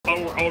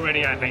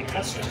already I think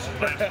this.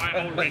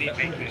 I already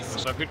think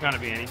this. So it could kind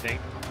of be anything.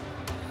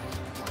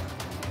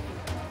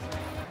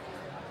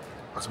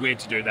 It's weird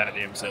to do that at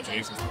the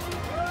MCG.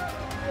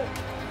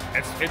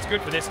 It's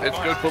good for this. It's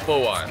good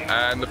football wine,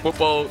 and the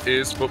football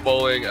is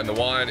footballing, and the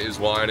wine is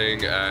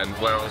wining, and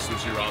where else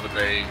would you rather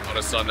be on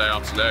a Sunday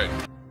afternoon?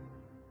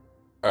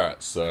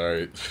 Alright,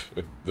 so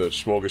the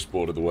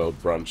smorgasbord of the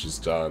world brunch is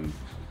done.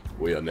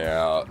 We are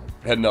now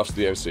heading off to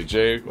the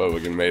MCG, where we're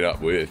going to meet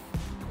up with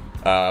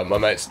my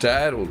mate's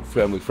dad, or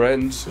family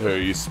friends, who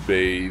used to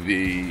be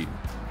the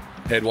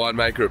head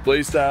winemaker at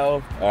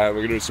Bleasdale. We're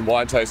going to do some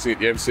wine tasting at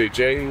the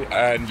MCG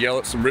and yell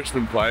at some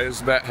Richmond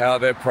players about how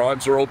their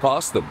primes are all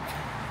past them.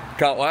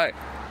 Can't wait.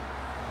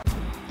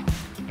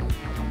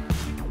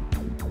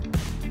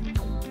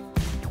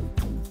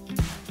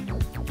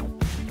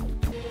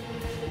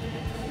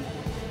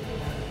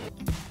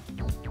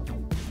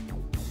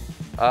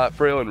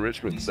 Freel and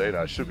Richmond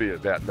Cedar should be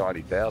about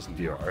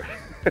 €90,000.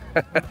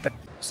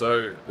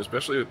 So,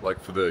 especially like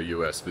for the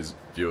US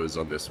viewers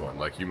on this one,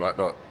 like you might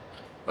not,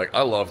 like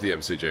I love the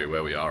MCG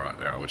where we are right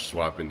now, which is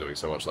why I've been doing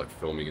so much like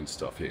filming and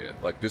stuff here.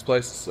 Like this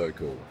place is so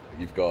cool.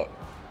 You've got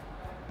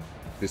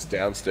this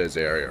downstairs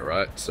area,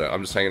 right? So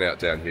I'm just hanging out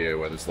down here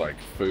where there's like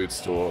food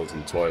stores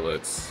and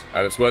toilets.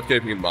 And it's worth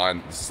keeping in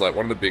mind, this is like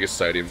one of the biggest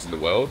stadiums in the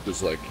world.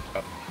 There's like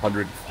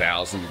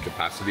 100,000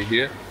 capacity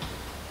here.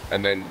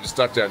 And then just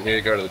duck down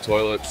here, go to the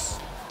toilets.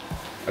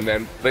 And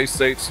then these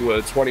seats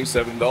were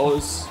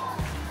 $27.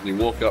 You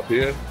walk up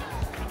here.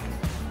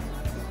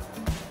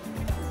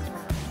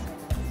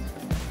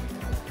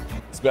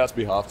 It's about to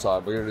be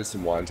halftime. We're gonna do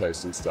some wine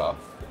tasting stuff.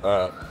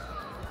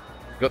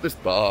 Got this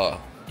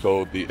bar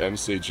called the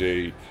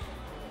MCG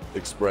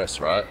Express,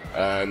 right?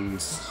 And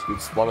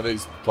it's one of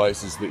these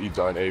places that you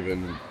don't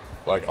even,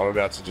 like I'm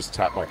about to just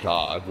tap my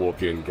card,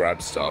 walk in,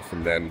 grab stuff,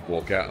 and then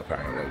walk out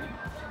apparently.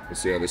 We'll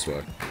see how this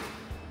works.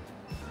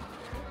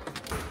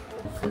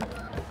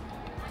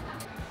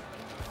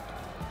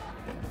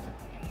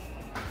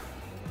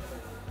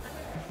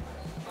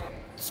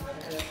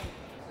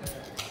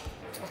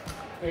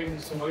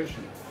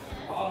 Solution.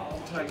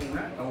 Taking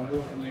that, I'll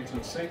walk and leave to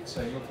the seat,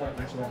 so you're quite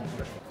much along.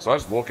 So I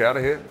just walk out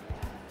of here?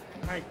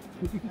 Hey.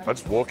 I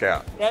just walk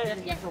out.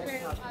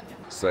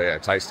 So yeah,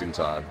 tasting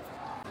time.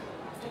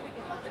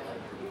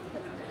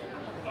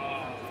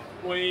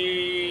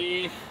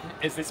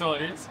 Is this all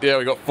it is? Yeah,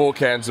 we got 4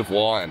 cans of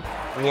wine.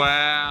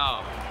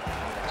 Wow.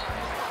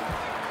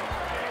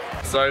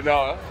 So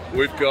Noah,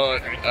 we've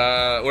got,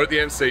 we're at the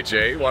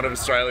MCG, one of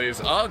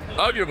Australia's,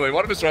 arguably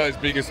one of Australia's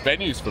biggest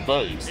venues for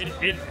booze.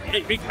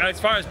 As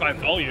far as by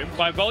volume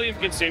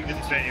consumed in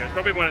this venue, it's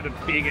probably one of the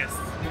biggest.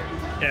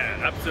 Yeah,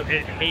 absolutely.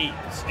 It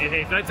heats.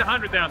 It's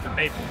 100,000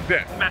 people.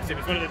 Yeah. It's massive.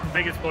 It's one of the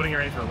biggest sporting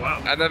arenas for the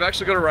world. And they've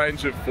actually got a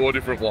range of 4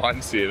 different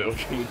wines here that we're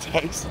going to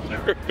taste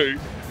through.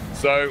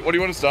 So, what do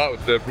you want to start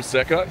with? The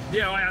Prosecco?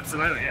 Yeah,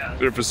 absolutely, yeah.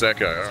 The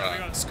Prosecco, all So right.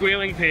 we got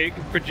Squealing Pig,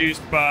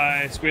 produced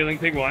by Squealing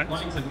Pig Wines,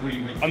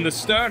 on the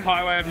Stern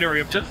Highway of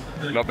Nuripton.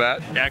 Not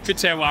bad. Yeah, good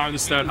terroir on the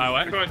Stern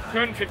Highway. We've got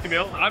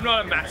 250ml. I'm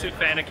not a massive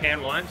fan of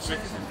canned wines, but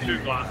it's 2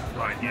 glasses,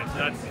 right? Yeah, so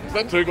that's Is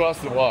that 2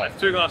 glasses of wine?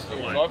 2 glasses of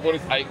wine. I bought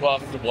 8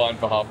 glasses of wine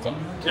for half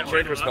time. Yeah,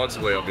 Drink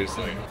responsibly,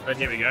 obviously. But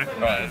here we go.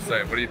 Right,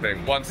 so what do you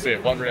think? One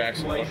sip, one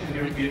reaction.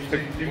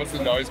 What's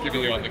the nose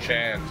giving you on the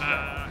can?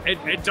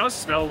 It does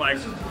smell like,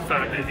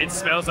 it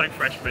smells like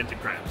fresh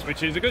fermented grapes,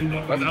 which is a good thing.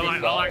 I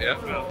like yeah.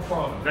 the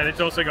smell. But it's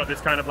also got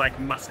this kind of like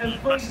musky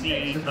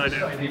kind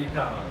of,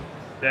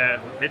 yeah,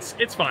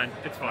 it's fine,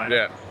 it's fine.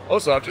 Yeah.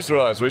 Also, I've just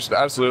realised we should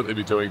absolutely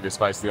be doing this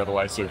face the other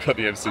way, so we've got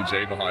the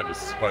MCG behind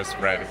us as opposed to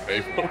random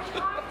people.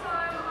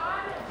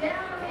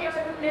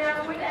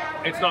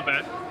 It's not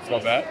bad. It's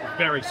not bad.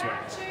 Very sweet.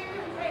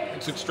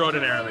 It's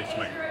extraordinarily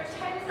sweet.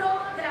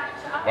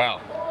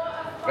 Wow.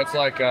 That's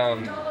like,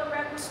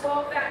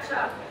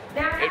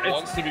 it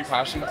wants to be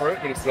passion fruit,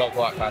 but it's not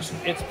quite passion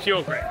fruit. It's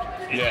pure grape.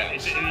 Yeah.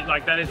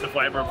 Like that is the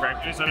flavour of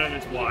grape juice. I know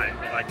it's wine,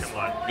 I like it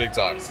wine. Big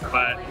time.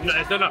 But no,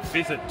 there's not enough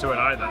fizz to it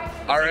either.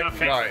 I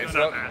reckon, no, it's it's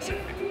not not. acid.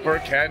 For a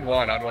canned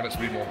wine, I'd want it to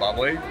be more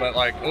bubbly, but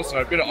like also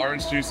a bit of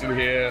orange juice in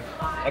here.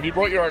 Have you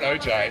brought your own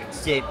OJ,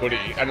 still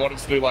pudding, and wanted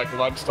to do like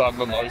lunchtime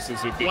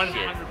mimosas with this 100%.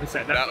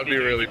 shit? That would be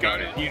really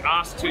good. You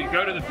ask to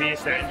go to the beer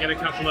stand, get a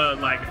couple of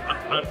like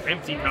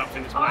empty cups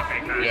and just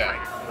make that.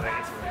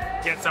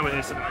 Yeah. Get some of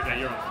this and okay,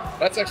 you're on.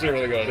 That's actually a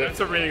really good idea. That's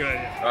a really good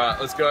idea.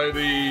 Alright, let's go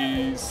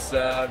the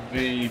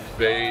Savvy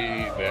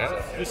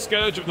there. The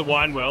scourge of the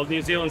wine world,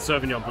 New Zealand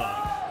Sauvignon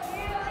Blanc.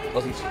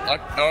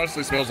 It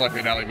honestly smells like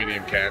an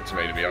aluminium can to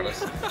me, to be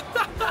honest.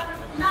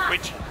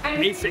 Which,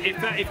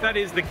 if that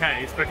is the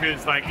case,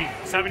 because like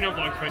Sauvignon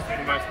Blanc is supposed to be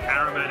the most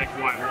aromatic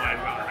white wine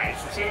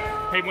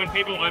well-aged. When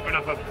people open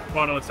up a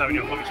bottle of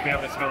Sauvignon Blanc, you should be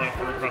able to smell it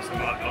from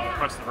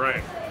across the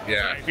room.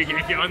 Yeah. So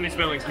if you're only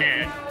smelling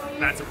can,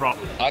 that's a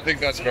problem. I think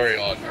that's very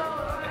odd.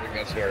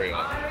 That's very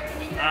odd.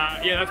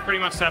 Yeah, that's pretty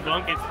much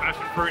Sauvignon. It's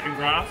passion fruit and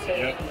grass.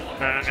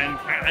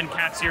 And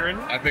cat's urine.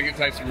 I think it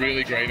tastes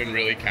really green and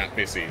really cat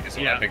pissy. Is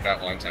what I think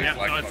that wine tastes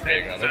like.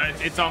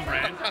 It's on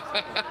brand.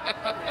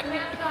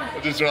 I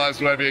just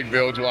realised we're being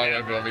billed while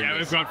we're filming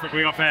this.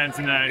 We got fans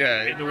in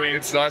the wing.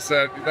 It's nice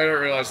that they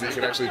don't realise that you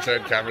can actually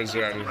turn cameras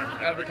around.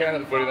 Have a can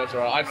of the footy, that's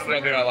alright. I just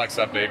don't think I like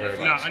Sub very much.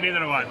 No, neither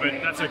do I,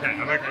 but that's okay.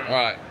 I'm okay.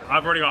 Alright.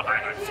 I've already got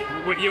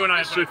you and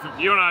I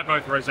are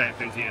both rosé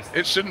enthusiasts.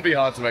 It shouldn't be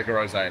hard to make a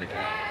rosé in a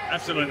can.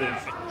 Absolutely.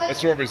 It's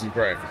strawberries and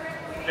cream.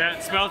 Yeah,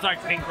 it smells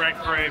like pink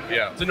grapefruit.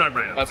 Yeah. It's a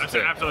no-brainer. That's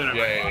an absolute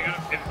no-brainer.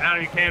 Yeah. Out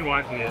of your canned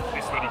wine from this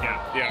is what you get.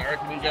 Yeah, I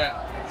reckon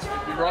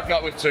if you rock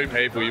up with 2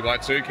 people, you buy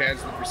 2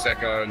 cans of the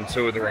Prosecco and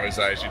 2 of the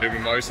rosés. You do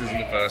mimosas in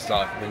the first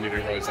half and then you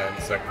do rosé in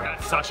the second half.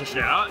 That's such a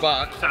shout.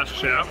 But such a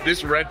shout.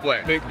 This red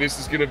blend, do you think this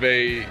is going to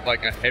be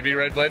like a heavy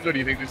red blend, or do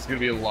you think this is going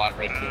to be a light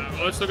red blend?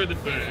 Well, let's look at the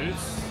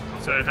booze.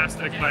 So it has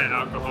to explain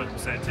alcohol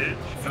percentage.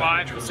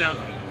 5%.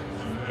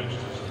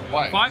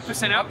 Wait.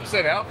 5% alcohol.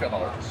 5%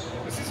 alcohol.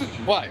 This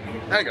isn't. Wait,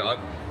 hang on.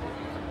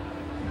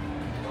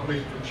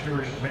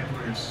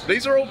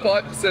 These are all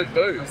 5%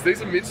 booze.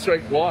 These are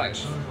mid-strength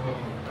wines.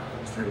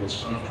 I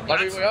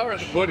mean, we are at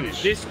the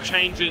footage. This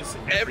changes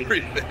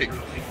everything.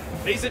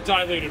 These are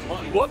diluted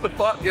wines. What the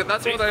fuck? Yeah,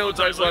 that's why they all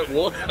taste like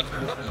water.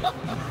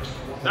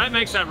 That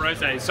makes that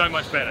rosé so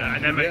much better,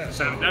 and that makes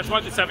that's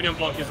why the Sauvignon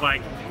Blanc is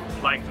like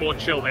more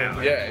chilled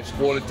out. Yeah, it's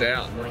watered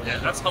down. Yeah,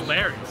 that's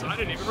hilarious. I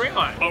didn't even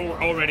realise.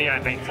 Already I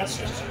think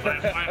this.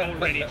 I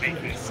already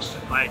think this.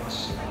 Like,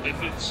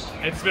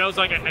 it smells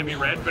like a heavy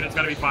red, but it's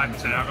going to be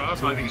 5% alcohol,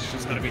 so I think it's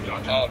just going to be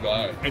dodgy. Oh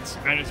no. It's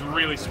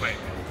really sweet.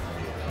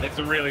 It's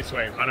really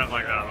sweet. I don't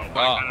like that at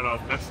all. I don't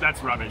know.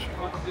 That's rubbish.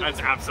 That's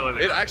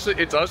absolutely.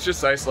 It does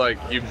just taste like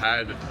you've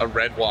had a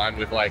red wine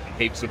with like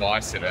heaps of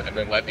ice in it, and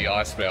then let the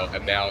ice melt,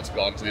 and now it's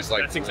gone to this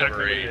like. That's exactly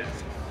what it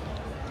is.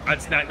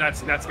 That's not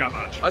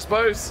much. I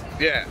suppose,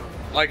 yeah.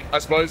 Like, I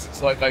suppose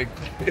it's like they.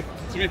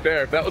 To be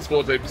fair, if that was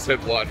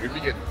 14% wine, we'd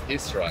be getting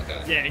pissed right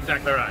now. Yeah,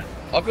 exactly right.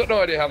 I've got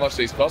no idea how much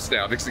these cost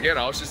now, because again,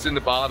 I was just in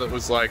the bar that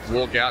was like,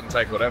 walk out and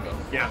take whatever.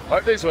 Yeah. I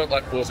hope these weren't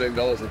like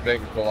 $14 a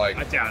thing for like...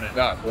 I doubt it.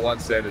 No, for one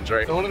standard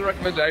drink. So what are the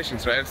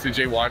recommendations for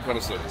MCG Wine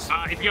Connoisseurs?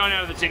 If you're going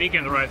out of the city,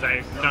 get the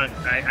rosé,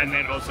 and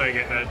then also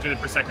do the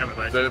Prosecco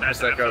mimosas. Do the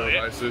Prosecco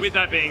mimosas. With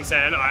that being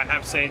said, I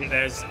have seen that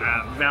there's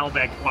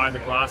Malbec behind the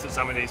glass at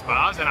some of these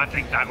bars, and I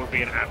think that would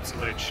be an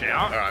absolute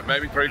shout. Alright,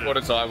 maybe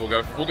 3/4 time we'll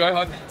go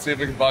hunt, see if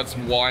we can find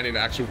some wine in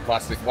actual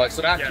plastic, like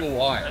some actual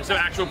wine. Some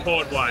actual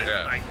poured wine.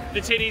 Yeah. Like,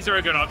 the titties are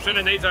a good option,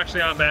 and these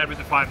actually aren't bad with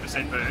the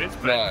 5% booze,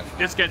 but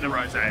just get the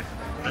rosé.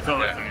 That's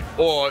all I'm saying.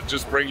 Or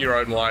just bring your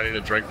own wine in a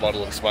drink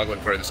bottle and smuggle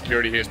it through. The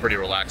security here is pretty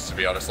relaxed, to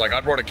be honest. Like,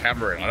 I brought a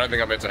camera in. I don't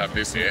think I'm meant to have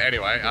this here.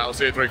 Anyway, I'll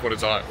see you 3/4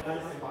 time.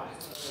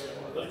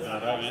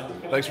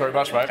 Thanks very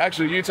much, mate.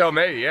 Actually, you tell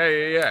me.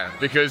 Yeah.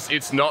 Because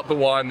it's not the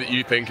wine that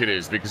you think it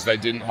is, because they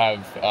didn't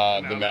have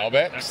the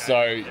Malbec.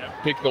 So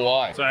pick the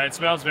wine. So it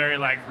smells very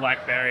like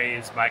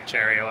blackberries, black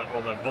cherry, all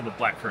the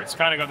black fruits.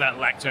 Kind of got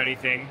that lactone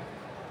thing,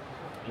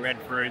 red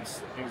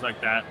fruits, things like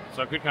that.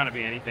 So it could kind of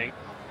be anything.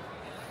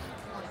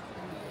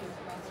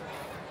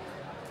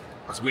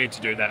 It's weird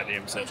to do that at the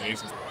MCG.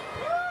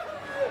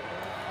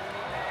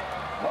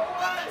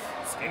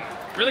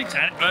 Really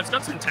tannin. It's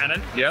got some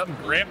tannin. Yep. Some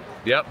grip.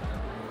 Yep.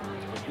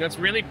 It's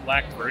really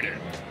black fruited.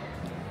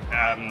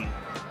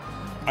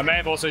 I may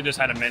have also just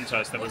had a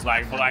Mentos that was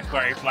like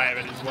blackberry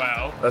flavoured as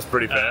well. That's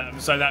pretty fair.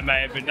 So that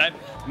may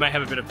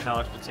have a bit of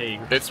palate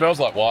fatigue. It smells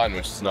like wine,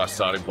 which is a nice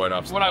starting point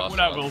up. What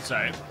I will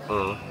say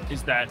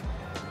is that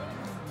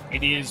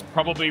it is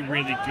probably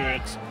really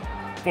good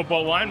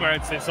football wine, where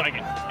it's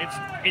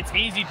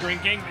easy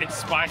drinking, it's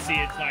spicy,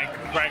 it's like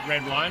great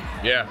red wine.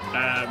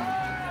 Yeah.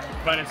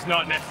 But it's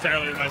not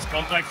necessarily the most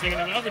complex thing in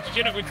the world, which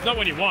it's not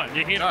what you want.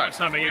 You're here to watch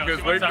something,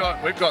 because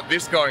we've got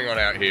this going on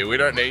out here. We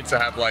don't need to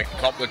have like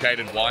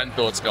complicated wine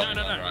thoughts going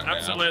on right now.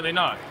 Absolutely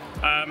not.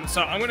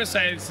 So I'm going to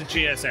say it's the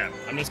GSM.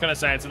 I'm just going to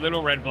say it's a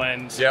little red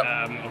blend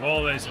of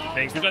all those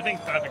things, which I think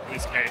is perfect for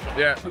this occasion.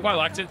 Yeah. I quite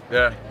liked it.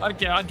 Yeah. I'd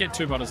get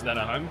 2 bottles of that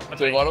at home.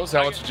 2 bottles?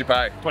 How much did you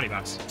pay? $20.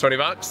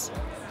 $20?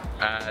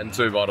 And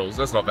 2 bottles.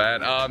 That's not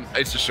bad.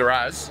 It's a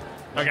Shiraz.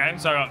 Okay,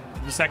 so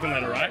the second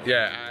letter, right?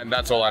 Yeah, and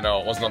that's all I know.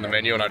 It wasn't on the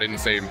menu and I didn't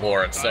see him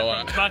pour it. So,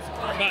 but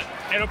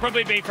it'll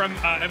probably be from,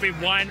 it'll be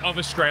Wine of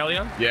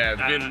Australia. Yeah,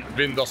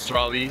 Vin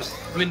d'Australie.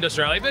 Vin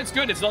d'Australia, but it's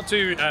good. It's not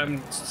too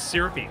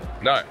syrupy.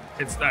 No.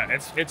 It's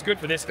good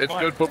for this. It's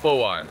good football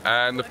wine.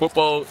 And the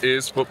football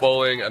is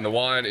footballing and the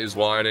wine is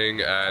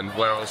wining, and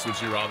where else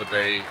would you rather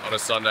be on a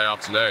Sunday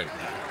afternoon?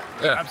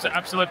 Yeah.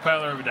 Absolute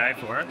pearler of a day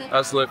for it.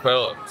 Absolute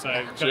pearler.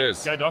 So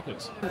cheers. Go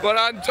Dockers. Well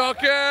done,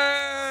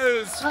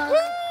 Dockers!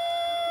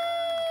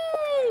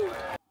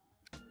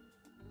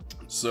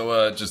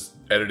 So just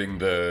editing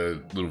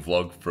the little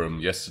vlog from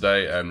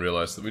yesterday and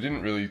realised that we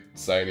didn't really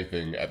say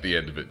anything at the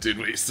end of it, did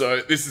we?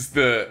 So this is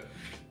the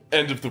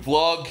end of the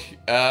vlog.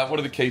 What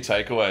are the key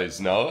takeaways,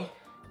 Noah?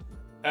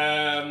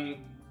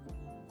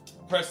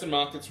 Preston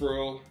Markets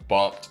rule.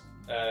 Bopped.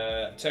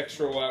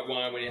 Textural white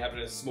wine when you have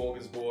a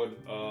smorgasbord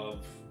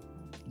of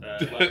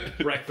like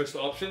breakfast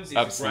options. He's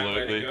Absolutely.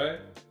 a great way to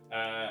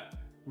go.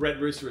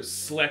 Red Rooster is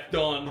slept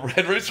on.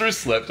 Red Rooster is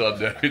slept on,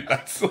 dude.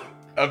 That's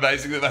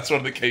amazing that that's one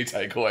of the key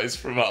takeaways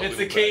from our It's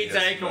the key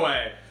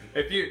takeaway.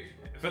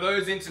 For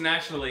those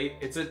internationally,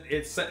 it's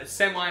a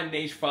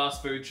semi-niche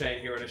fast food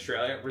chain here in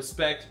Australia.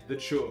 Respect the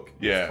chook.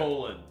 Yeah. It's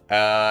Poland.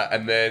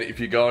 And then if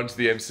you go into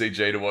the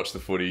MCG to watch the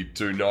footy,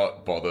 do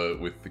not bother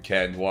with the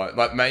canned wine.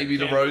 Like maybe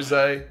the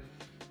rosé.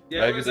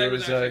 Yeah, maybe rosé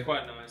was actually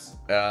quite nice.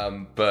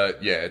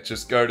 But yeah,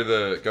 just go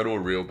to a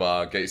real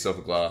bar, get yourself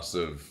a glass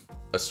of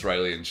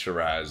Australian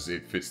Shiraz.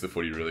 It fits the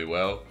footy really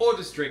well. Or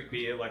just drink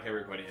beer like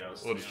everybody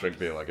else. Or just drink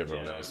beer like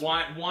everyone else.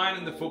 Wine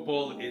and the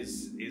football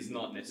is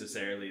not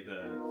necessarily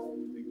the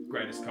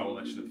greatest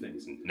coalition of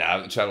things. Nah,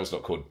 the channel's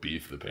not called Beer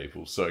for the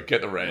People, so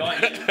get the red.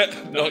 Not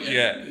yet. Not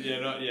yet. Yeah,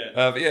 not yet.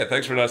 But yeah,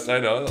 thanks for a nice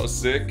day, Noah. That was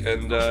sick,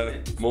 and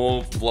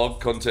more vlog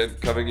content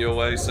coming your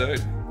way soon.